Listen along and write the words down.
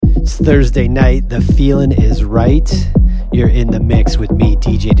Thursday night. The feeling is right. You're in the mix with me,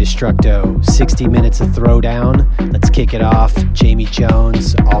 DJ Destructo. 60 minutes of throwdown. Let's kick it off. Jamie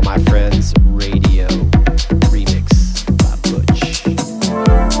Jones, All My Friends Radio remix by Butch.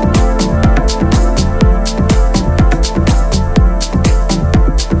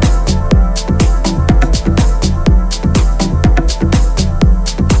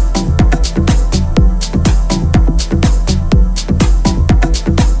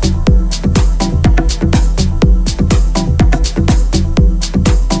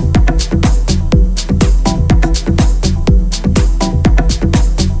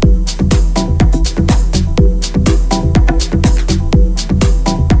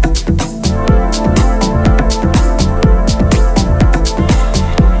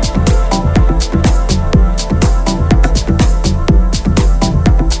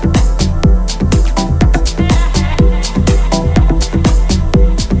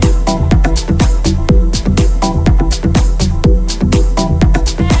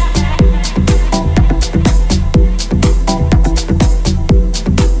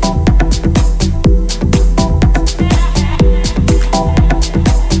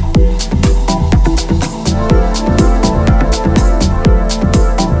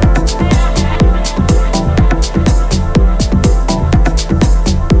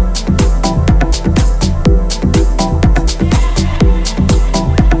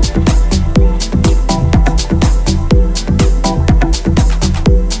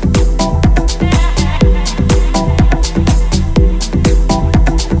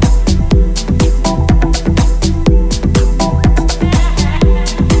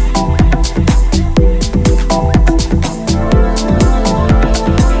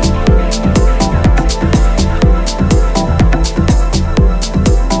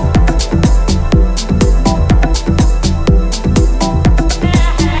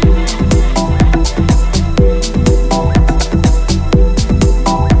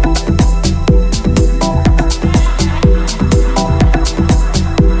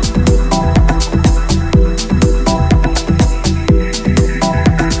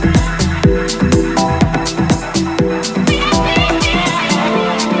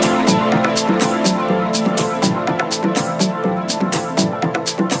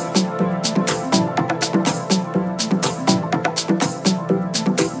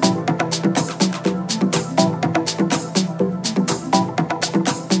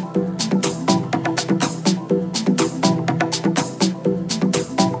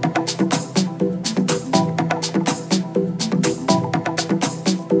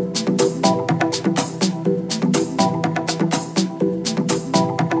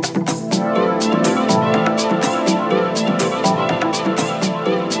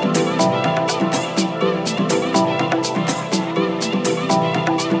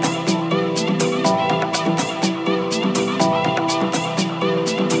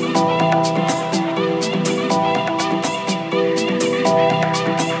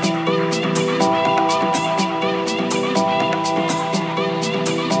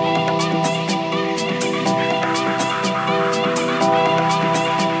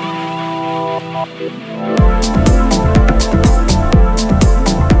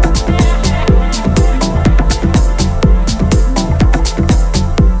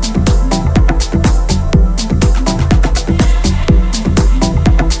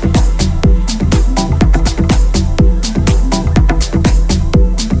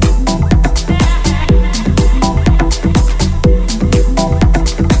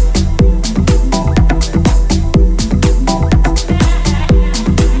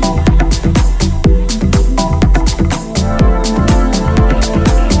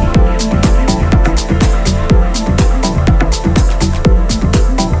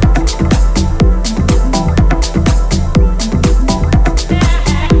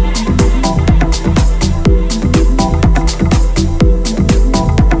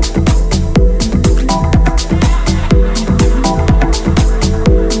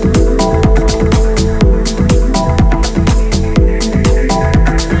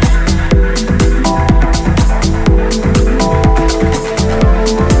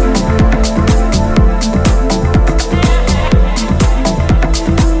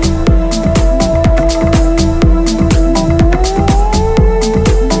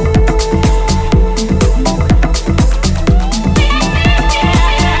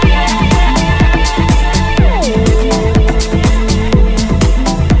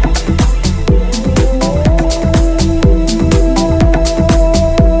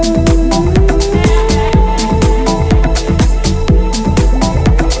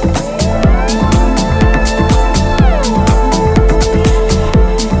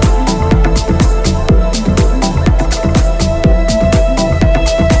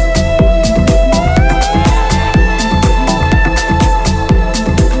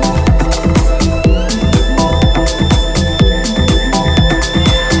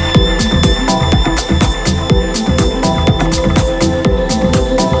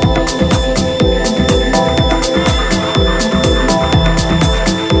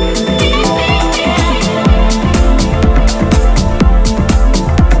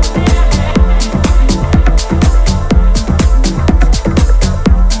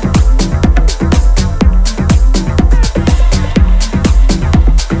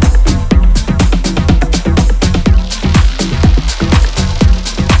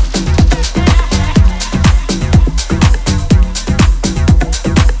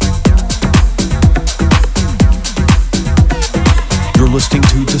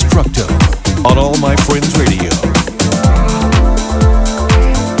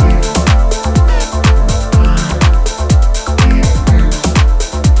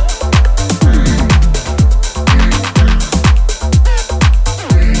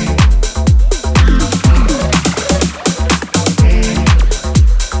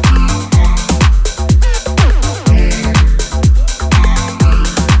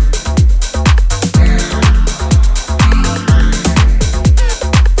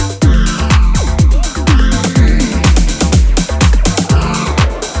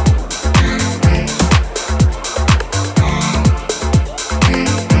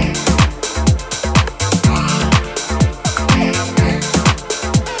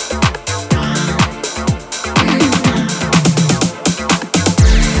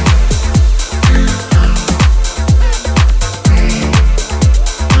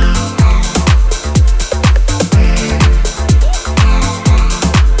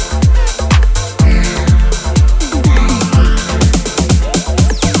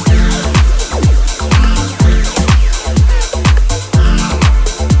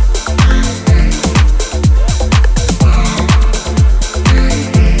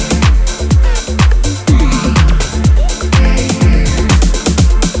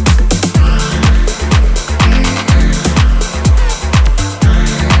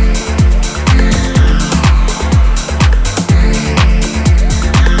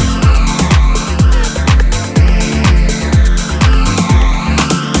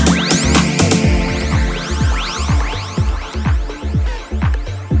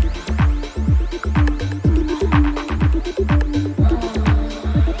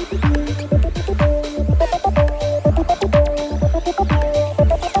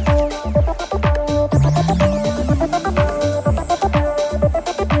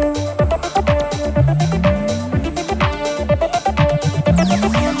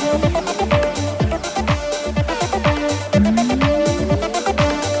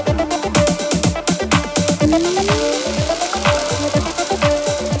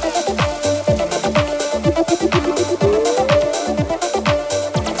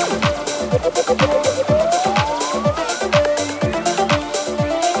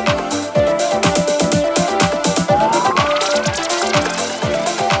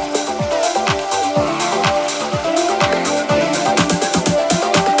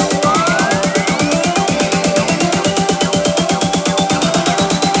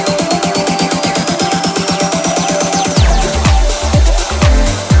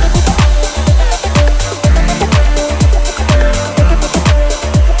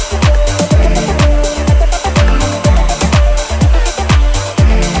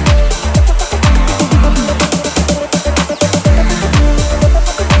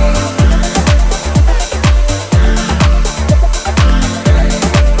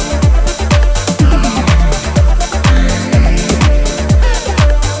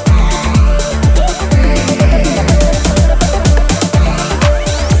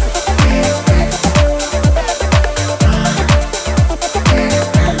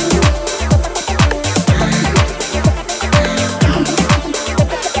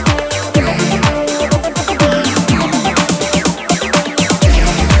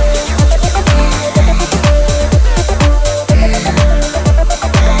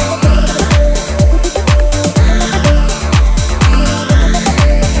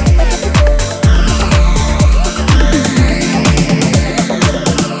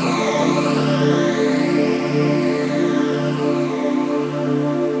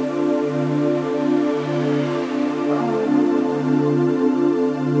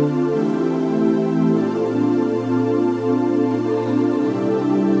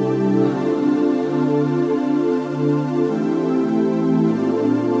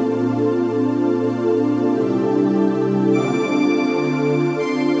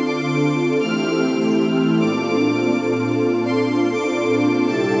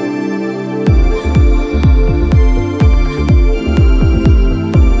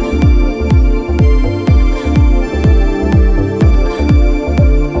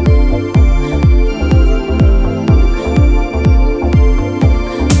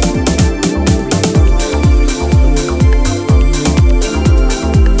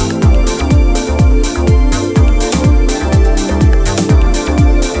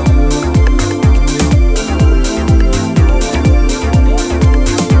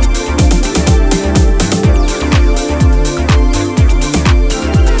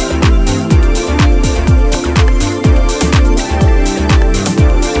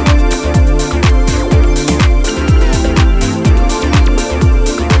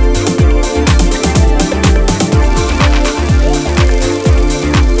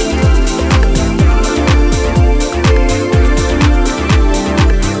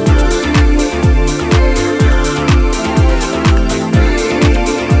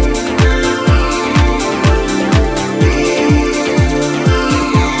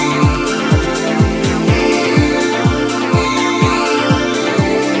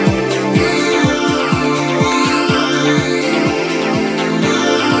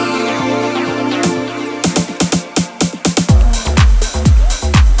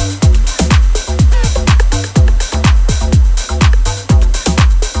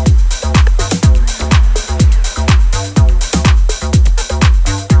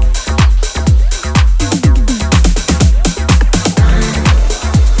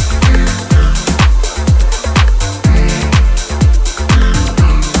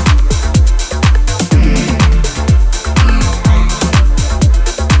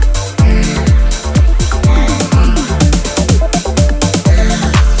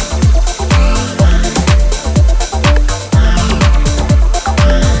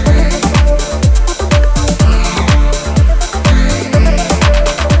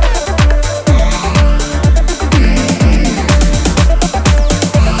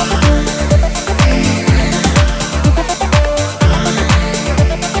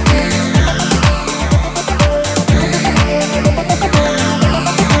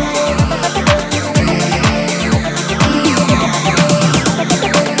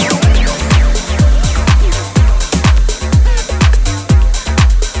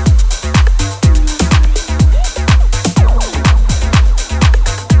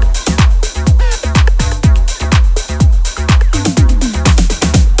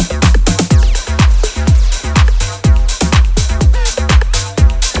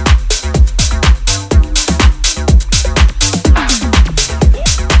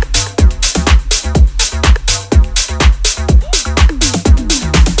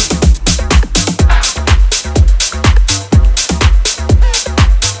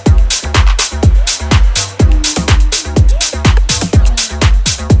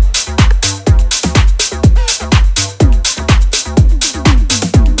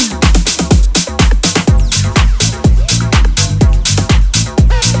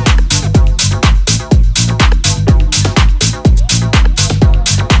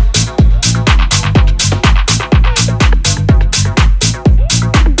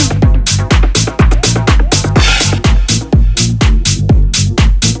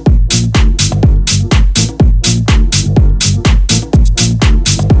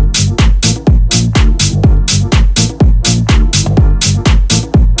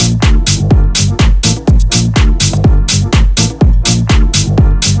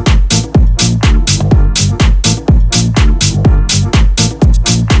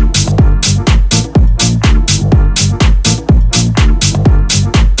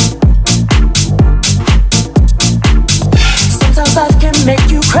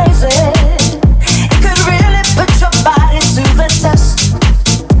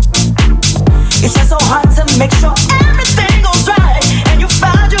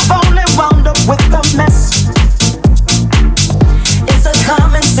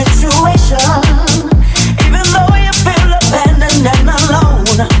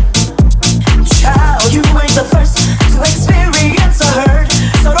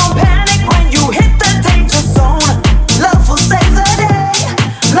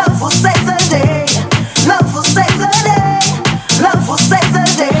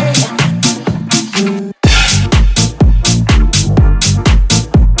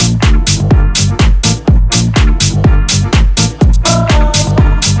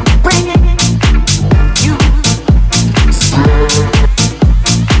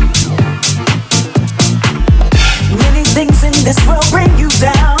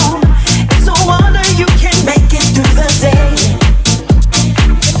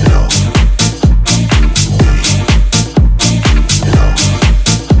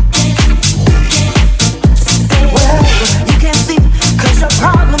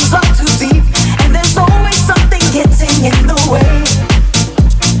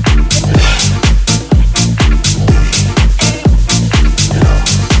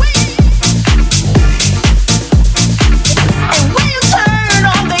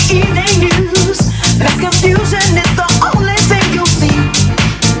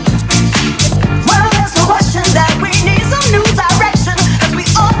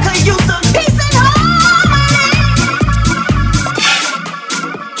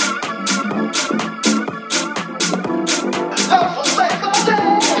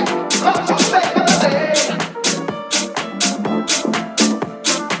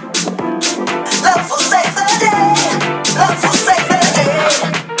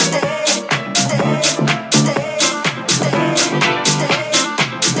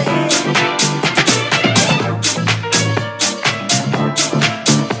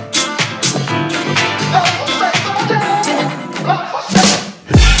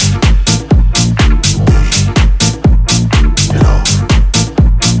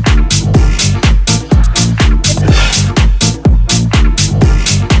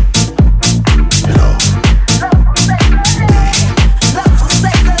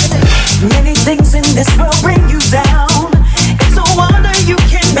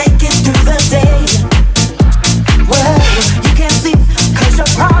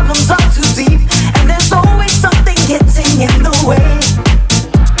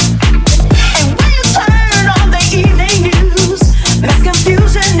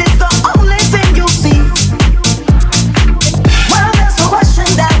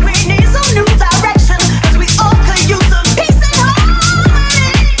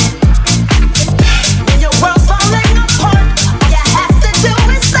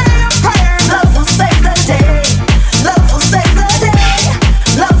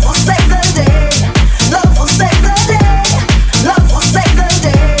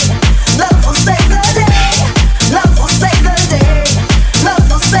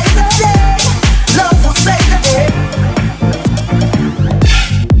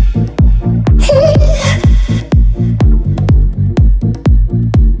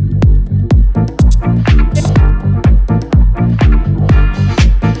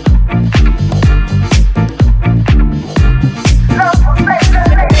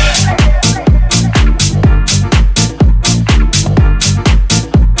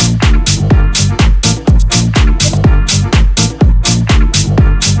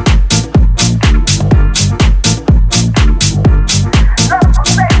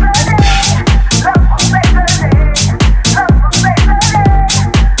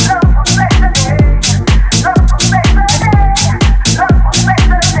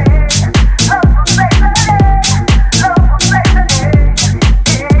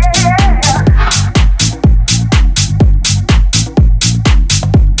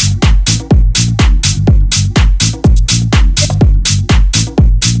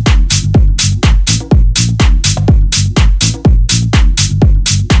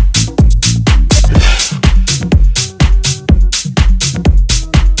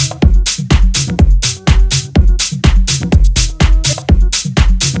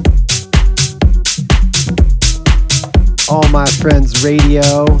 All My Friends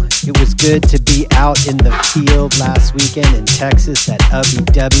Radio. It was good to be out in the field last weekend in Texas at Ubby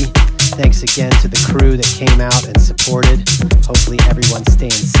Dubby. Thanks again to the crew that came out and supported. Hopefully everyone's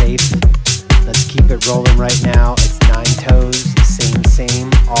staying safe. Let's keep it rolling right now. It's Nine Toes,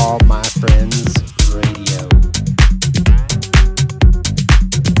 same, All My Friends Radio.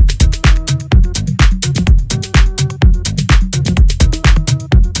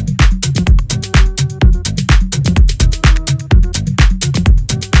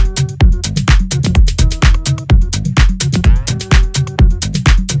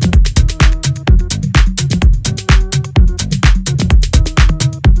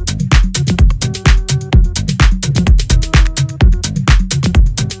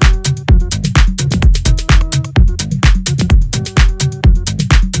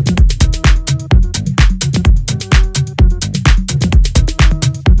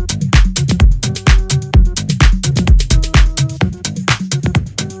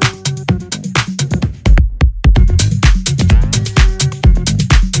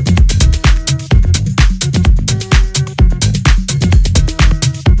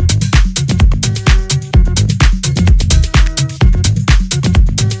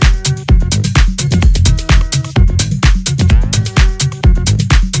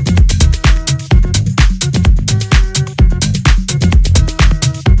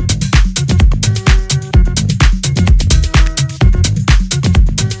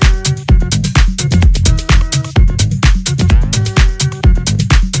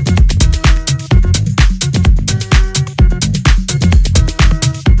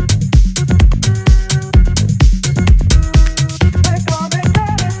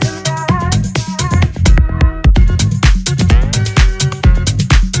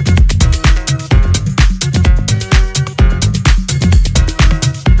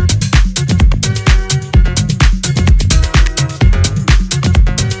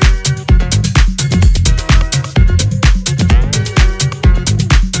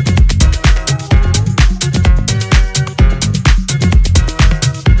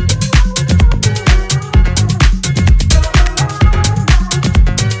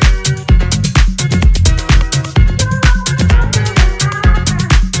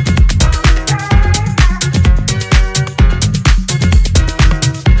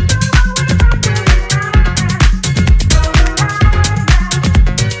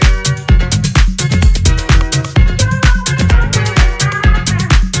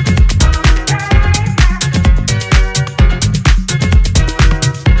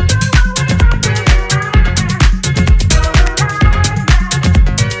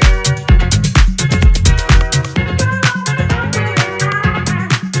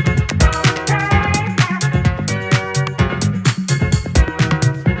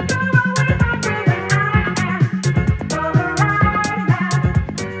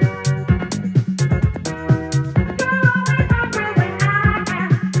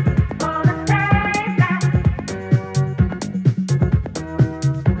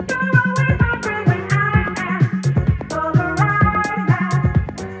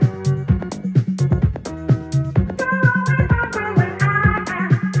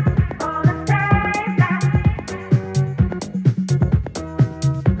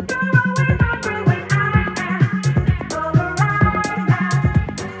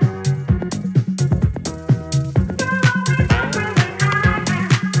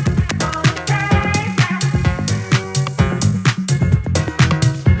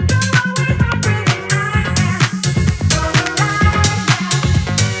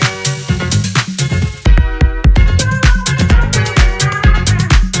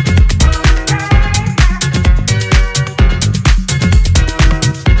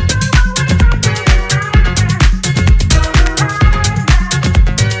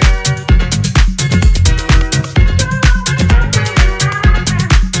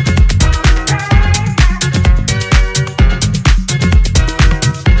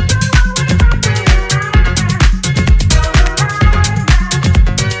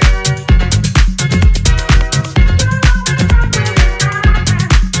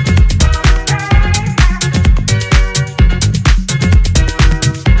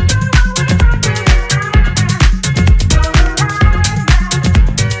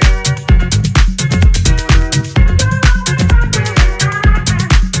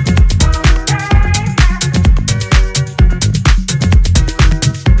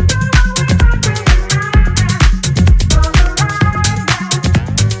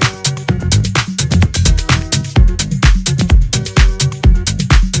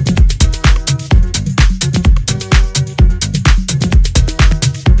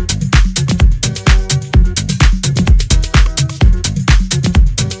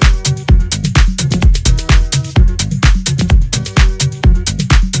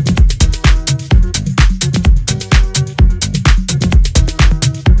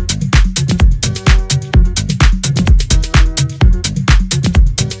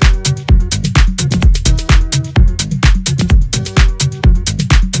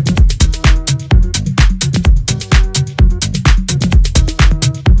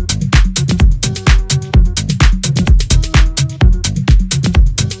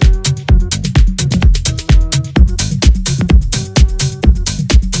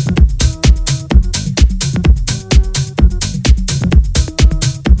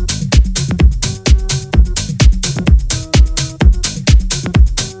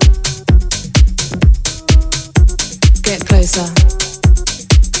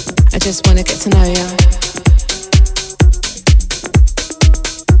 just wanna get to know ya.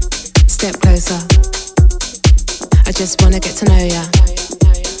 Step closer. I just wanna get to know ya.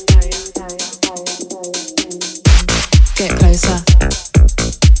 Get closer.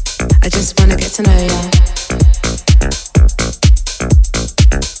 I just wanna get to know ya.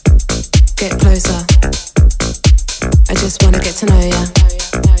 Get closer. I just wanna get to know ya.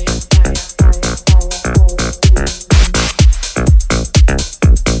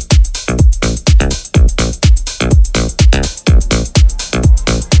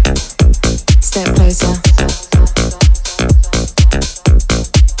 Step closer.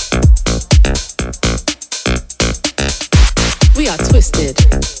 We are twisted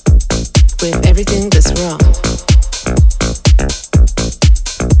with everything that's wrong,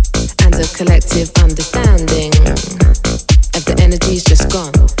 and a collective understanding of the energy's just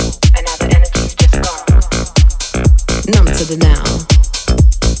gone. And now the energy's just gone. Numb to the now.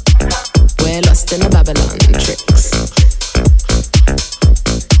 We're lost in the Babylon tricks.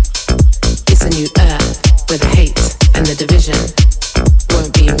 It's a new earth where the hate and the division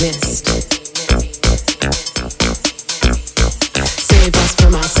won't be missed. Save us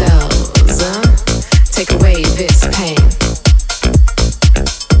from ourselves, take away this pain.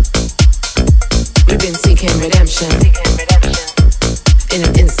 We've been seeking redemption in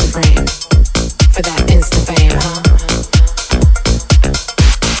an instant frame, for that instant fame, huh?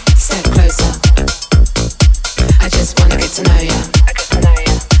 Step closer. I just wanna get to know ya.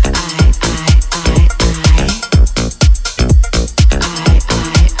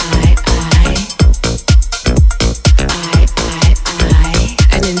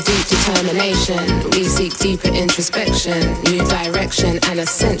 We seek deeper introspection, new direction and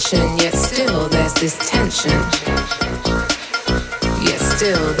ascension. Yet still there's this tension. Yet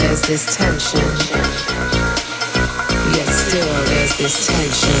still there's this tension. Yet still there's this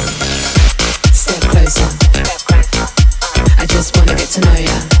tension. Step closer. I just wanna get to know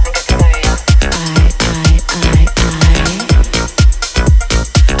ya.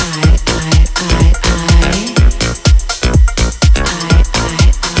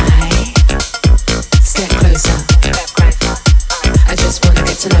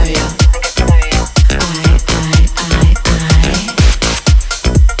 To know ya.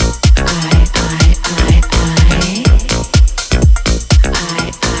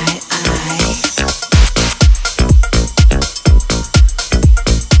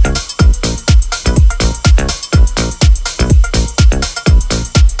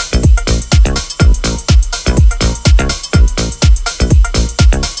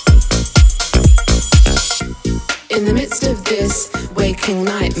 In the midst of this waking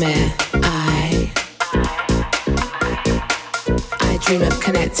nightmare, I dream of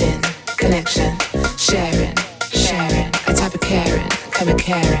connecting, connection, sharing, a type of caring, come a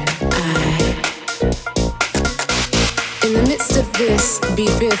caring. In the midst of this, be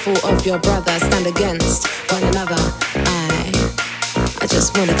fearful of your brother, stand against one another. I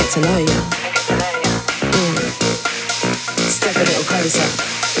just wanna get to know you. Step a little closer,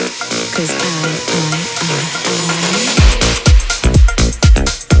 'cause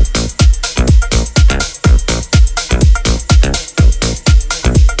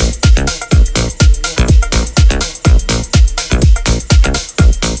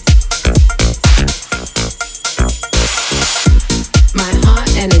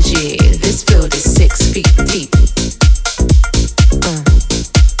energy, this field is 6 feet deep.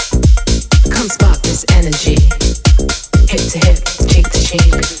 Come spark this energy, hip to hip, cheek to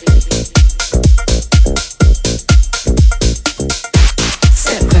cheek.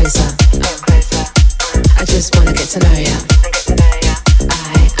 Step closer. I just wanna get to know ya.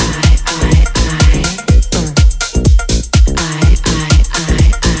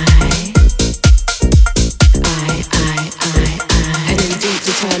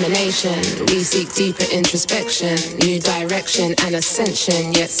 We seek deeper introspection, new direction and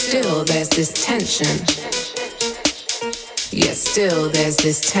ascension. Yet still there's this tension. Yet still there's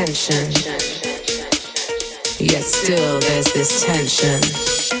this tension. Yet still there's this tension.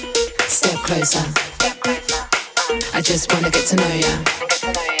 Step closer. I just wanna get to know ya.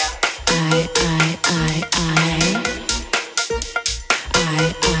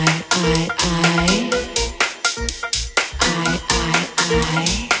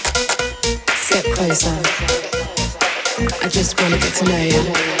 Step closer. I just wanna get to know you.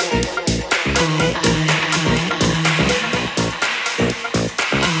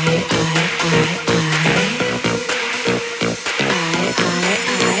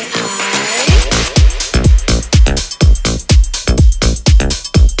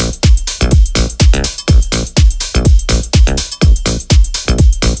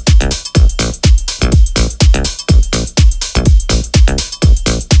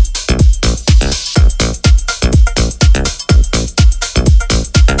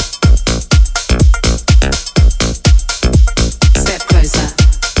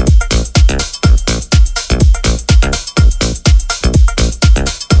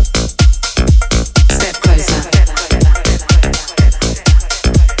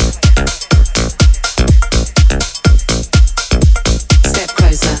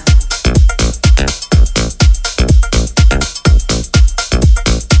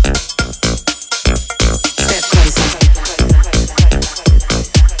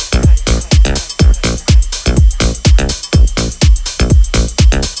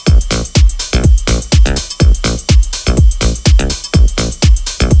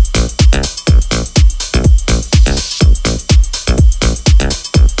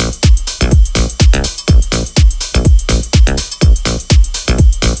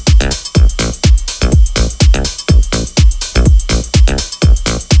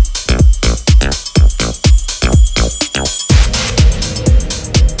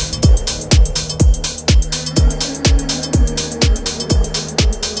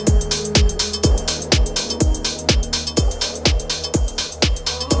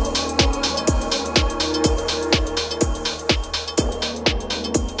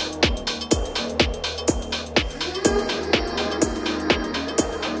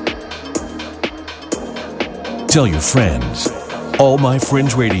 Tell your friends. All My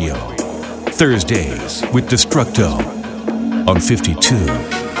Friends Radio. Thursdays with Destructo on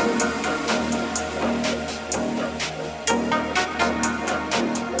 52.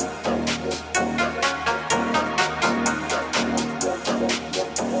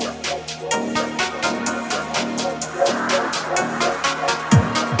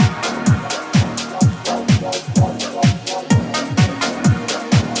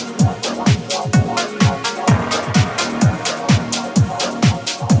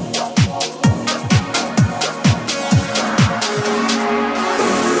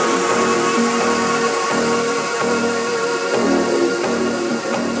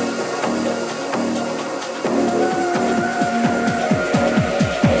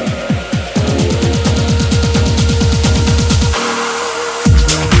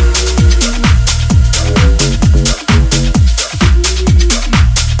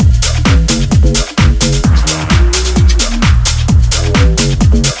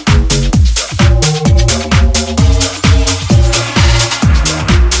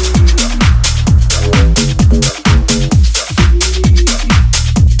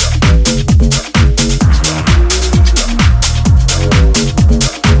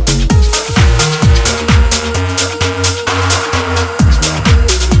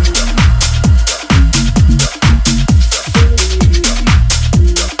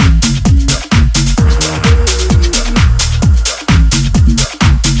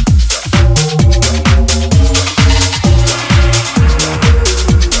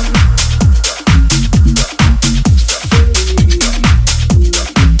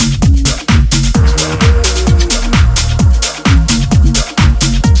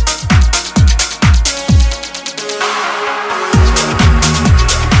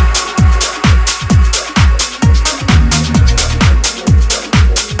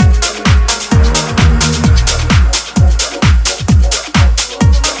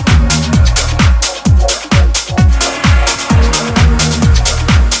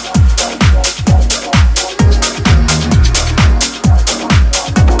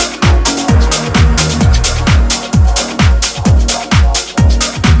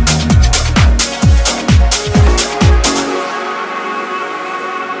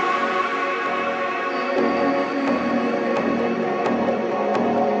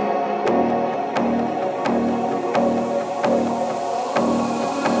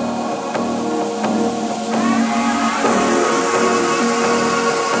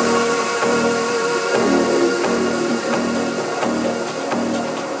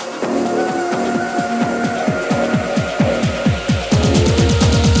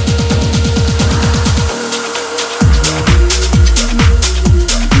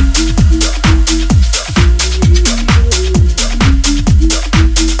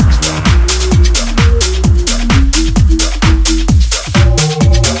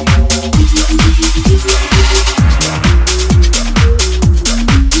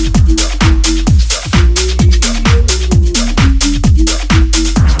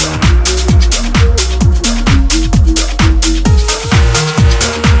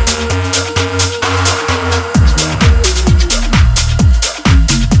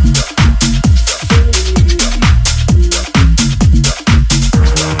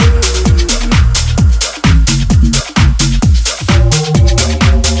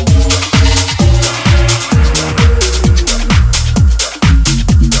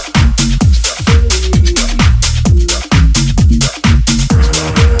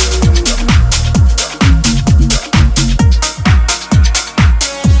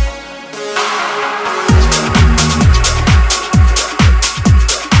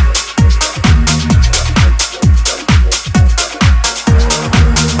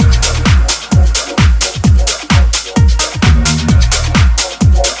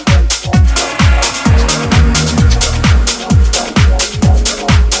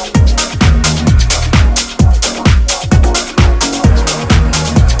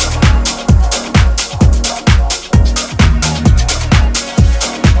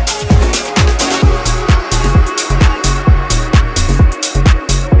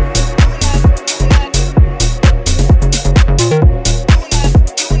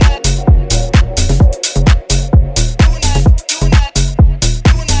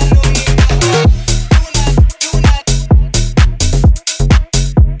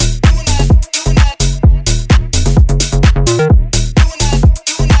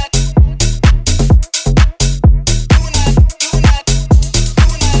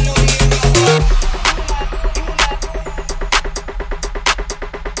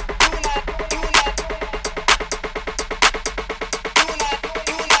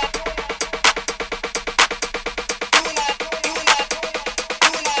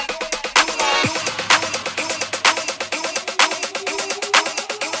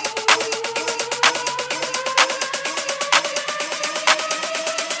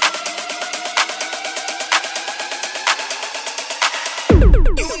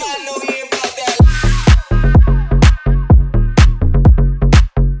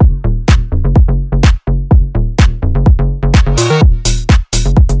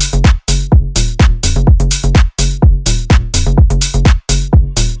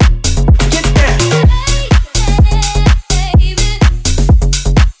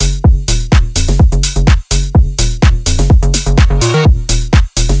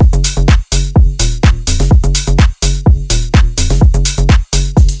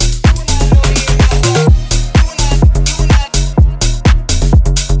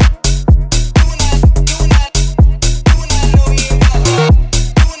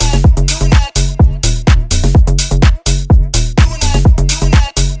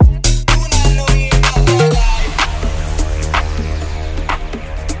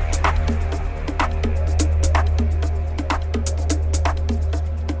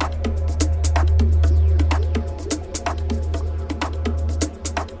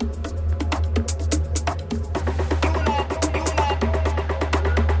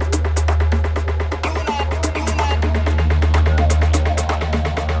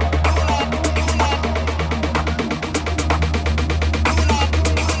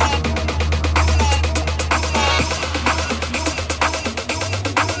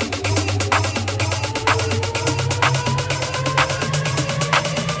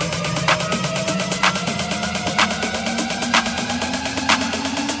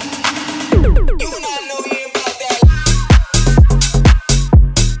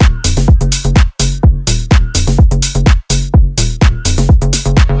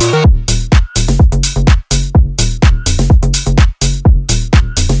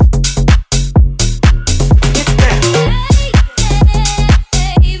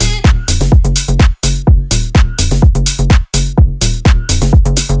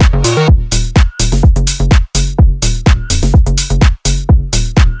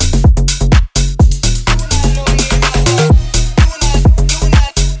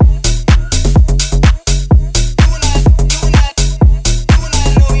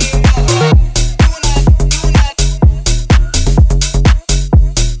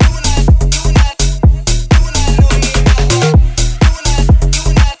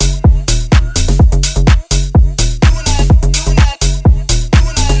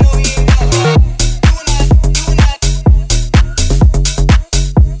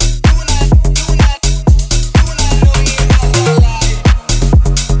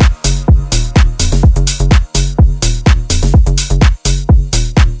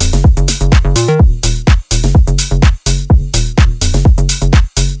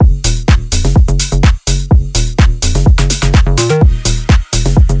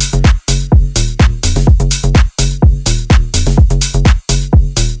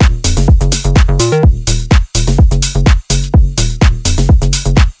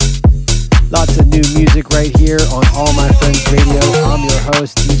 Lots of new music right here on All My Friends Radio. I'm your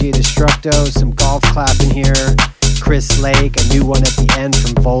host, DJ Destructo. Some golf clapping here. Chris Lake, a new one at the end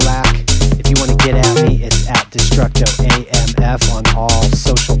from Volak. If you want to get at me, it's at Destructo AMF on all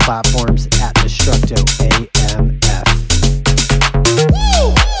social platforms, at Destructo AMF.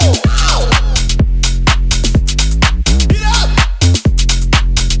 Woo!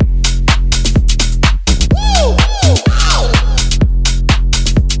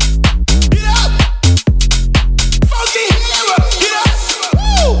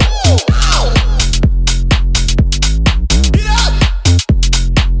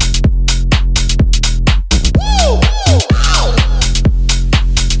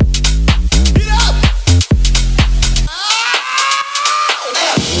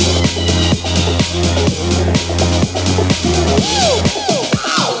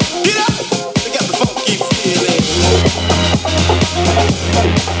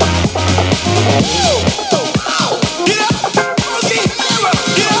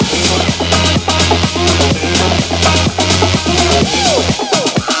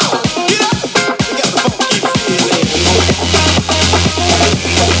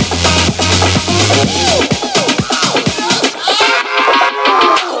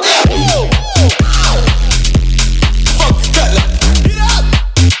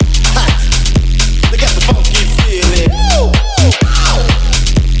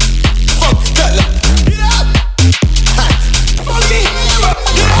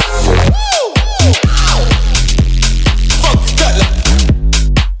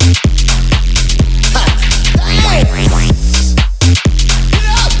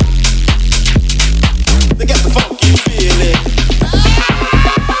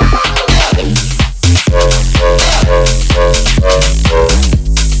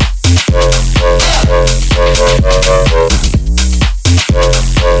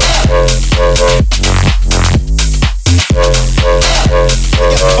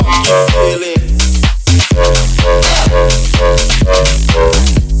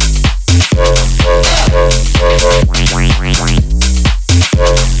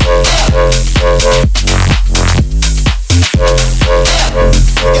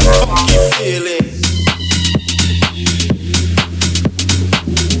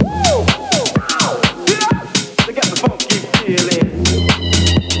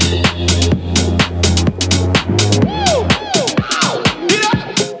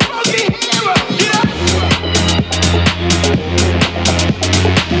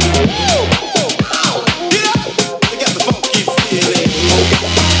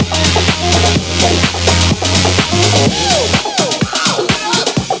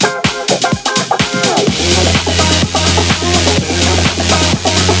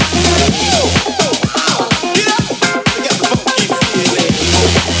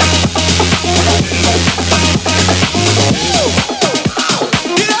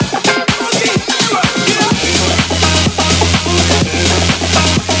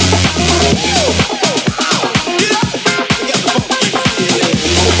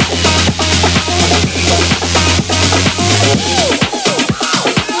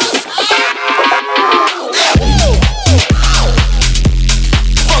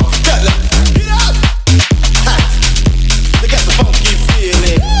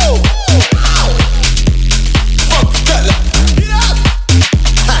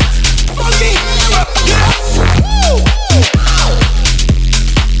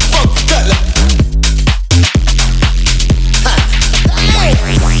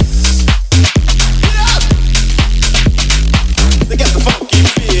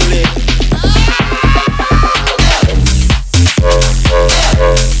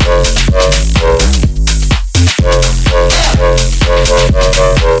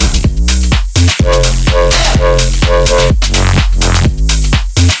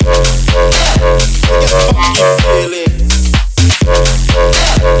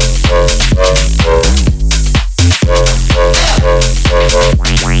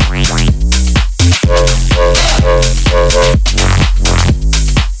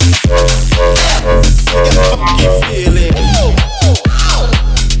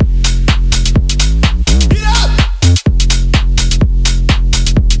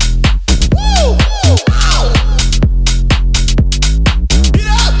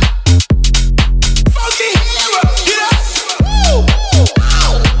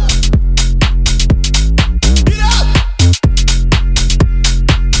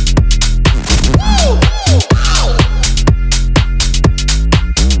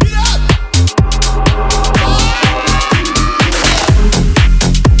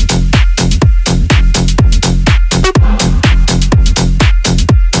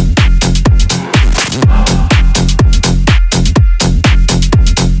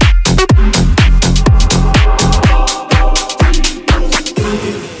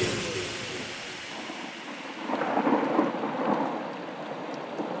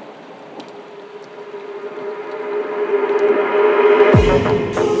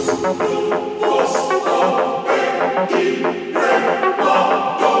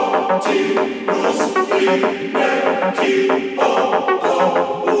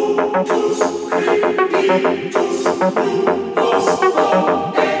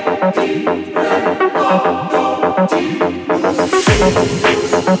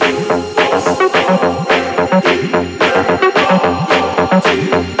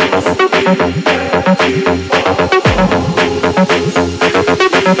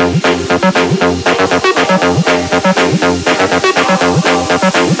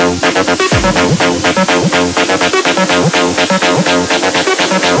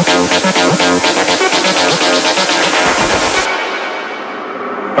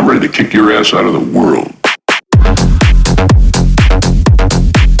 I'm ready to kick your ass out of the world.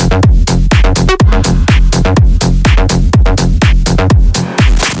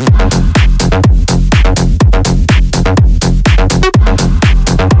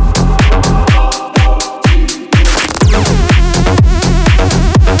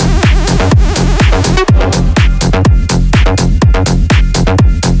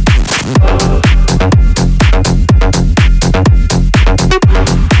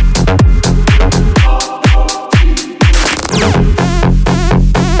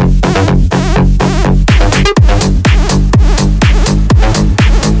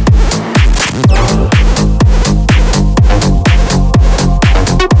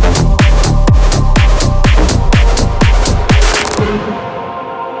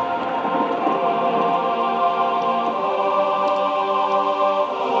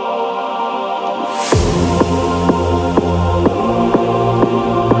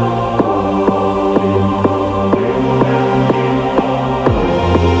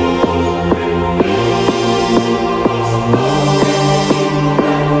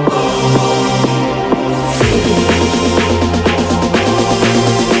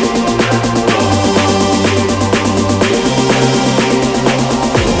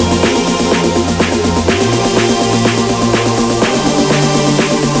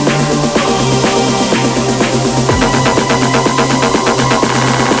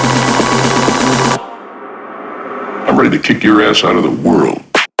 To kick your ass out of the world.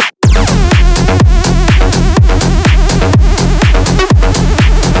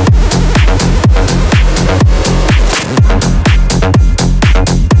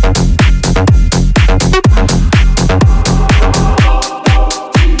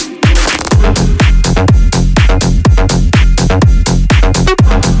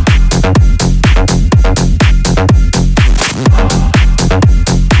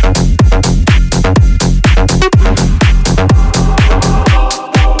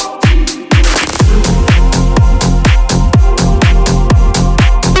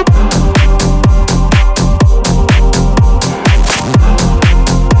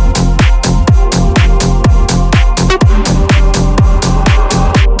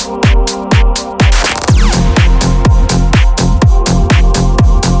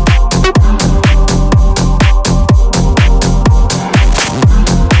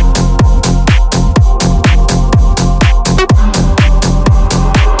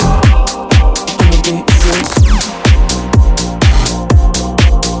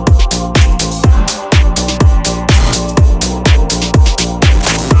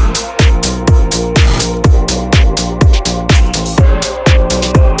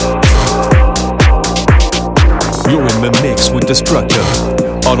 Destructo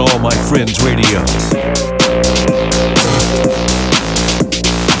on All My Friends Radio.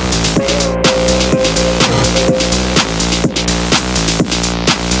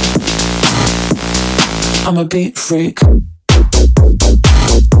 I'm a beat freak.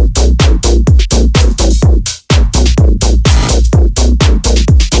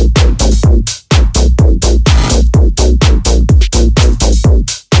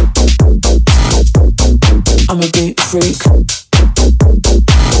 I'm a beat freak.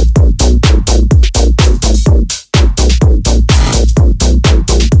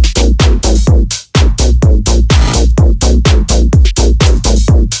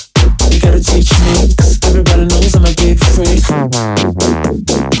 You gotta teach me, 'cause everybody knows I'm a beat freak.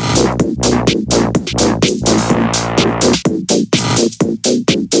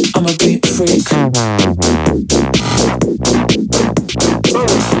 I'm a beat freak.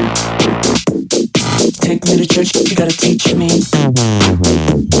 Take me to church, you gotta teach me.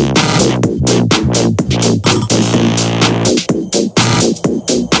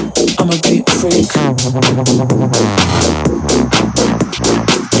 I'm a beat freak.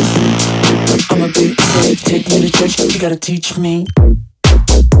 I'm a beat freak. Take me to church, you gotta teach me.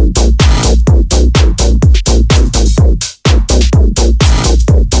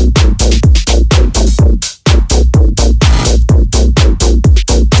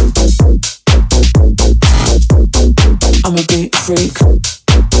 freak.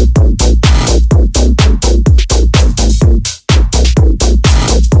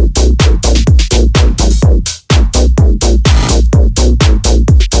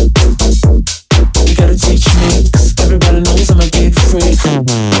 You gotta teach me, 'cause everybody knows I'm a big freak.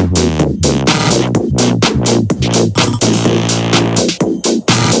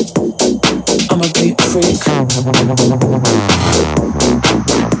 I'm a big freak.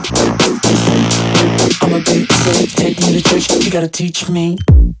 I'm a big freak. Take me to church, you gotta teach me.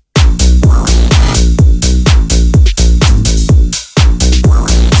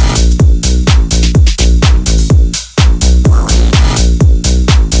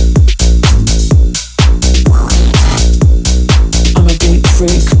 I'm a big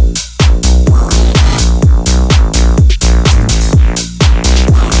freak.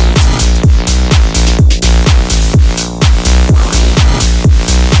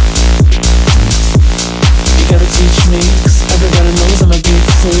 Everybody knows I'm a big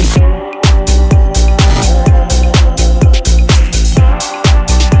freak.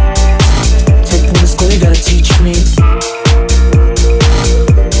 Take me to school, you gotta teach me.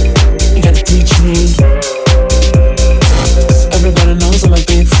 You gotta teach me. 'Cause everybody knows I'm a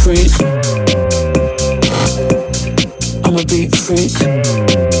big freak. I'm a big freak.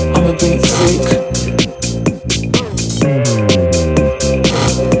 I'm a big freak.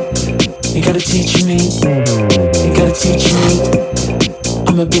 You gotta teach me. You gotta teach me.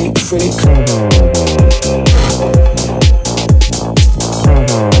 I'm a big freak.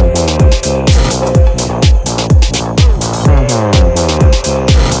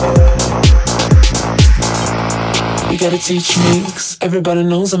 You gotta teach me, 'cause everybody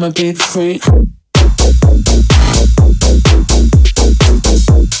knows I'm a big freak.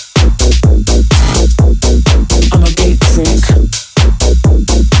 I'm a big freak.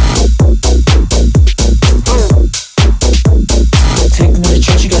 Take me to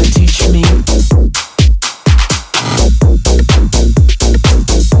church, you gotta teach me.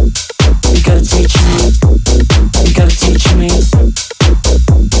 You gotta teach me. You gotta teach me.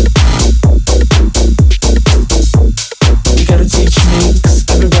 You gotta teach me, 'cause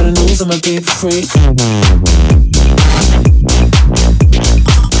everybody knows I'm a big freak.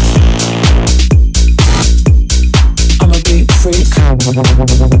 I'm a big freak.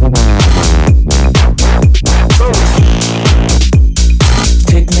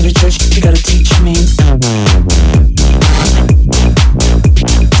 Take me to church, you gotta teach me.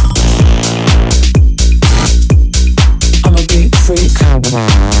 I'm a big freak.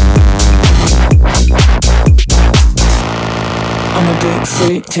 I'm a big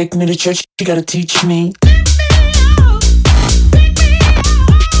freak. Take me to church, you gotta teach me.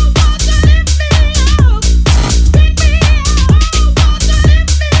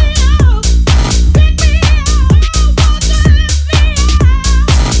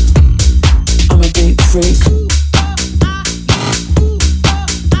 Freak.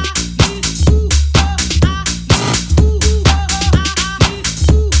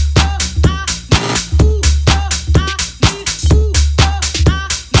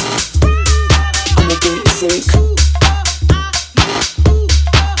 I'm a big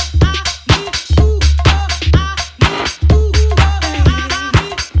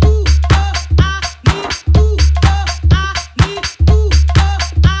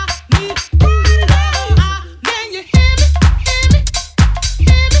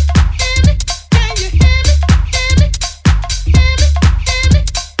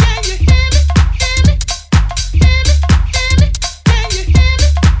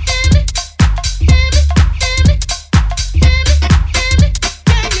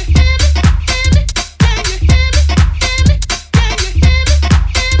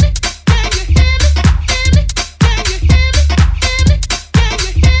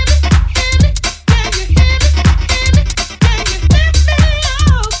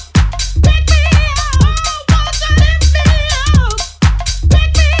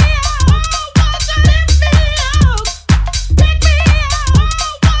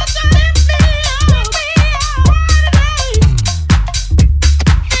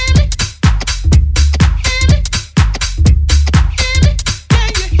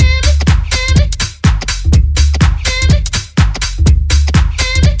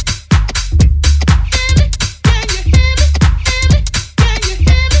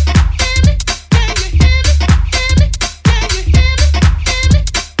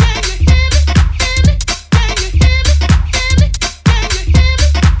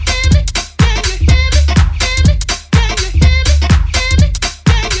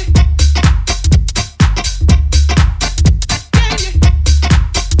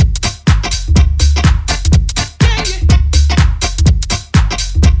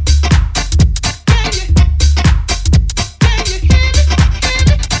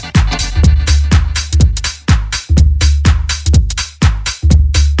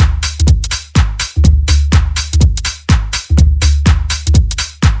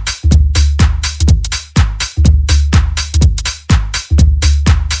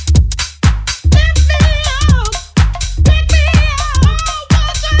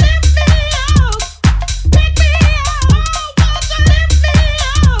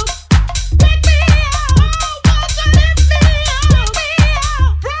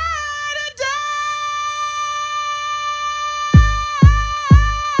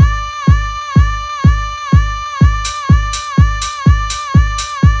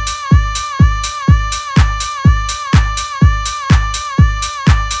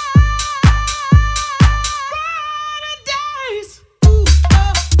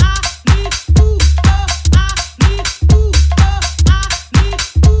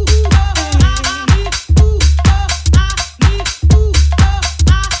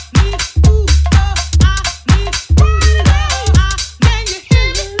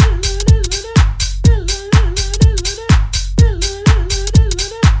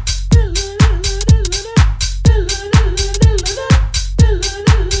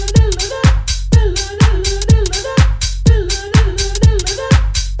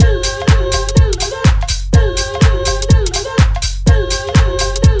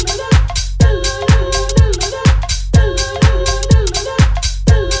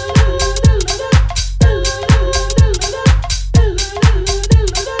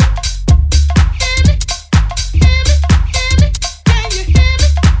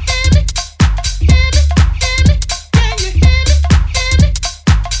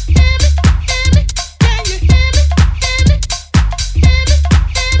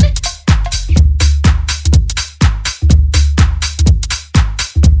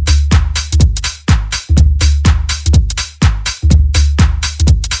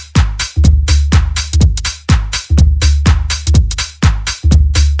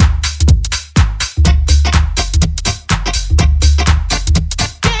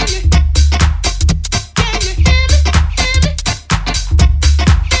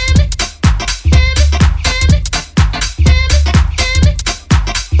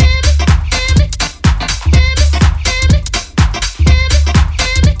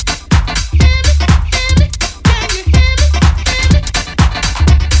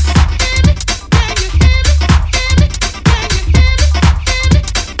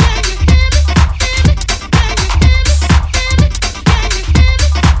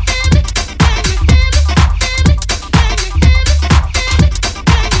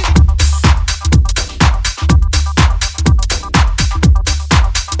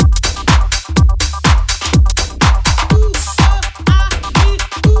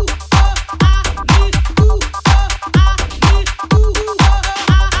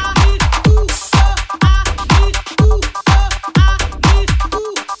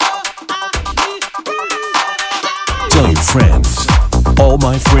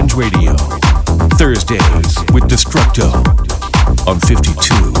Fringe Radio. Thursdays with Destructo on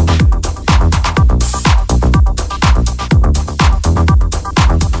 52.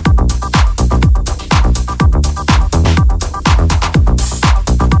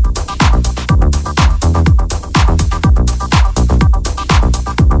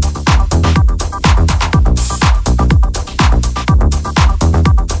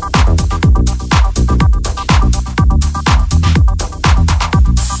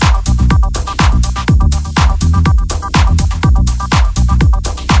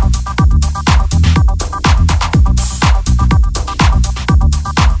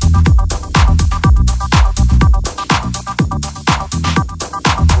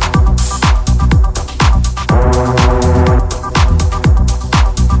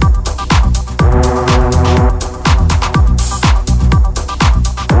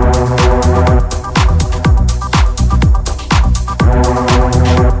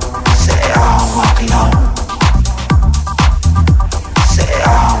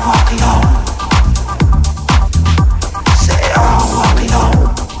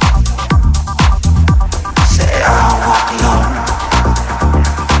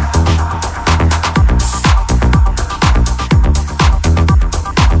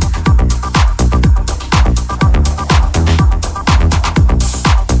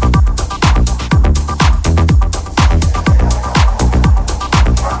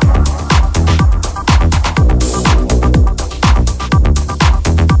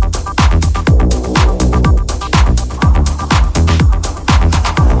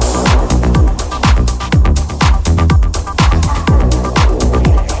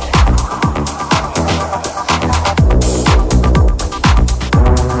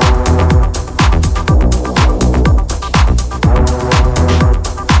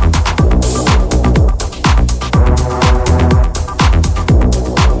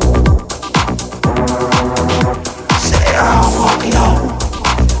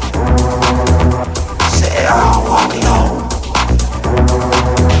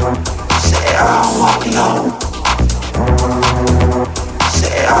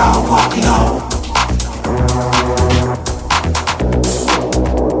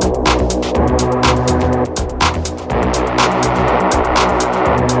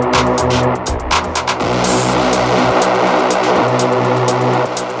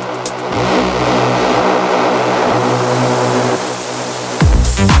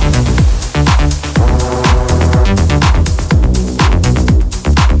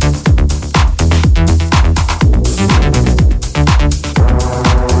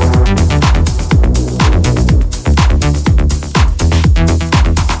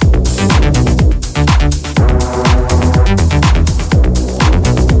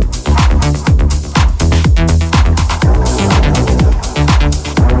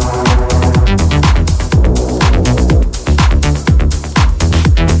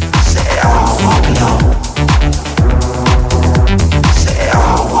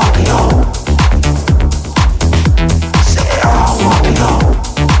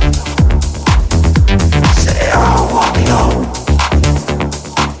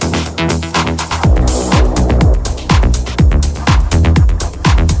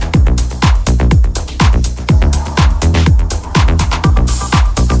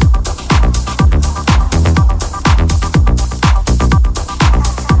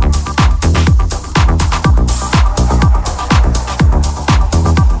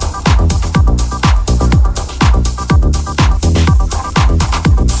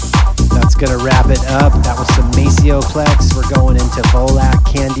 Plex. We're going into Volak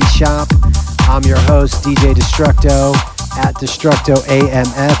Candy Shop. I'm your host, DJ Destructo, at Destructo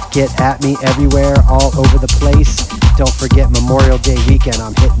AMF. Get at me everywhere, all over the place. Don't forget Memorial Day weekend,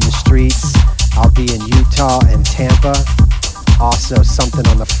 I'm hitting the streets. I'll be in Utah and Tampa. Also, something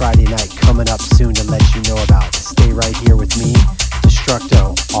on the Friday night coming up soon to let you know about. Stay right here with me,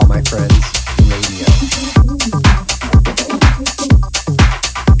 Destructo, all my friends, radio.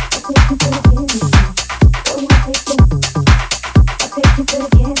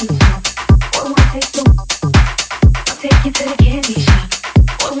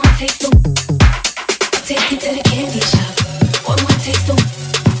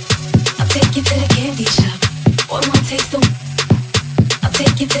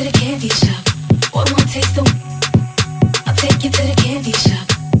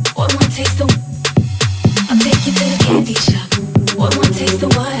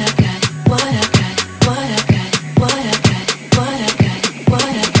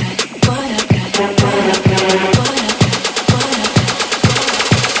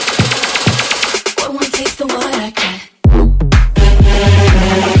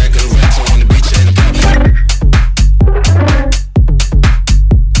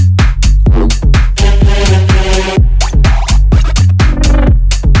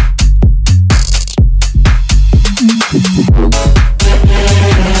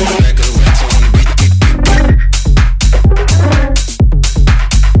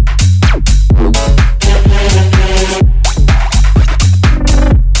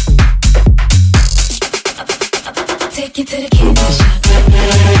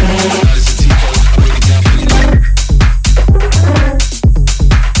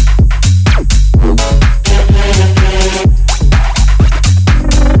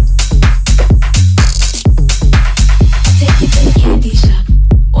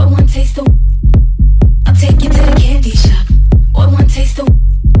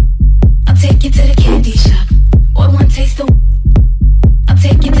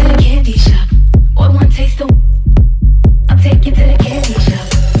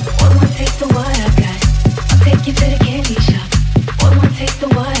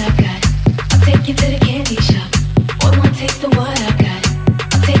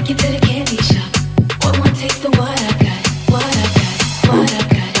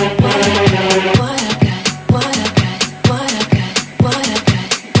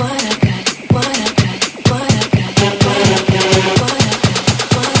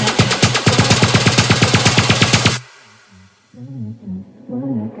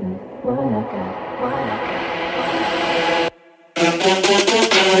 What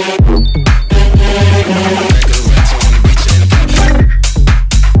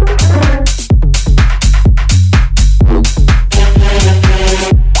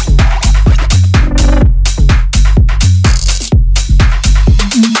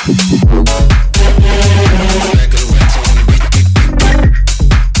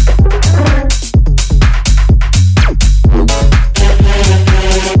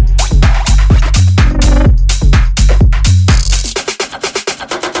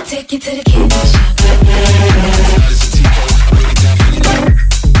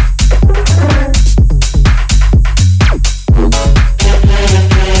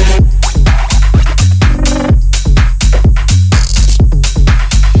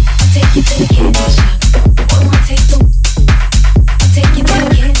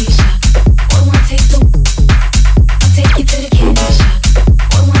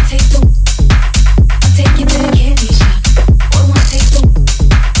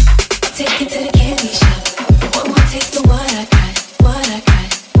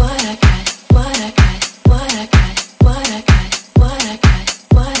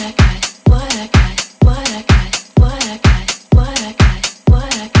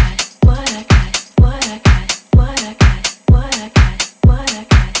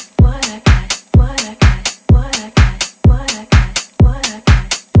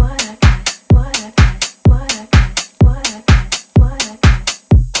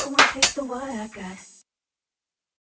I got.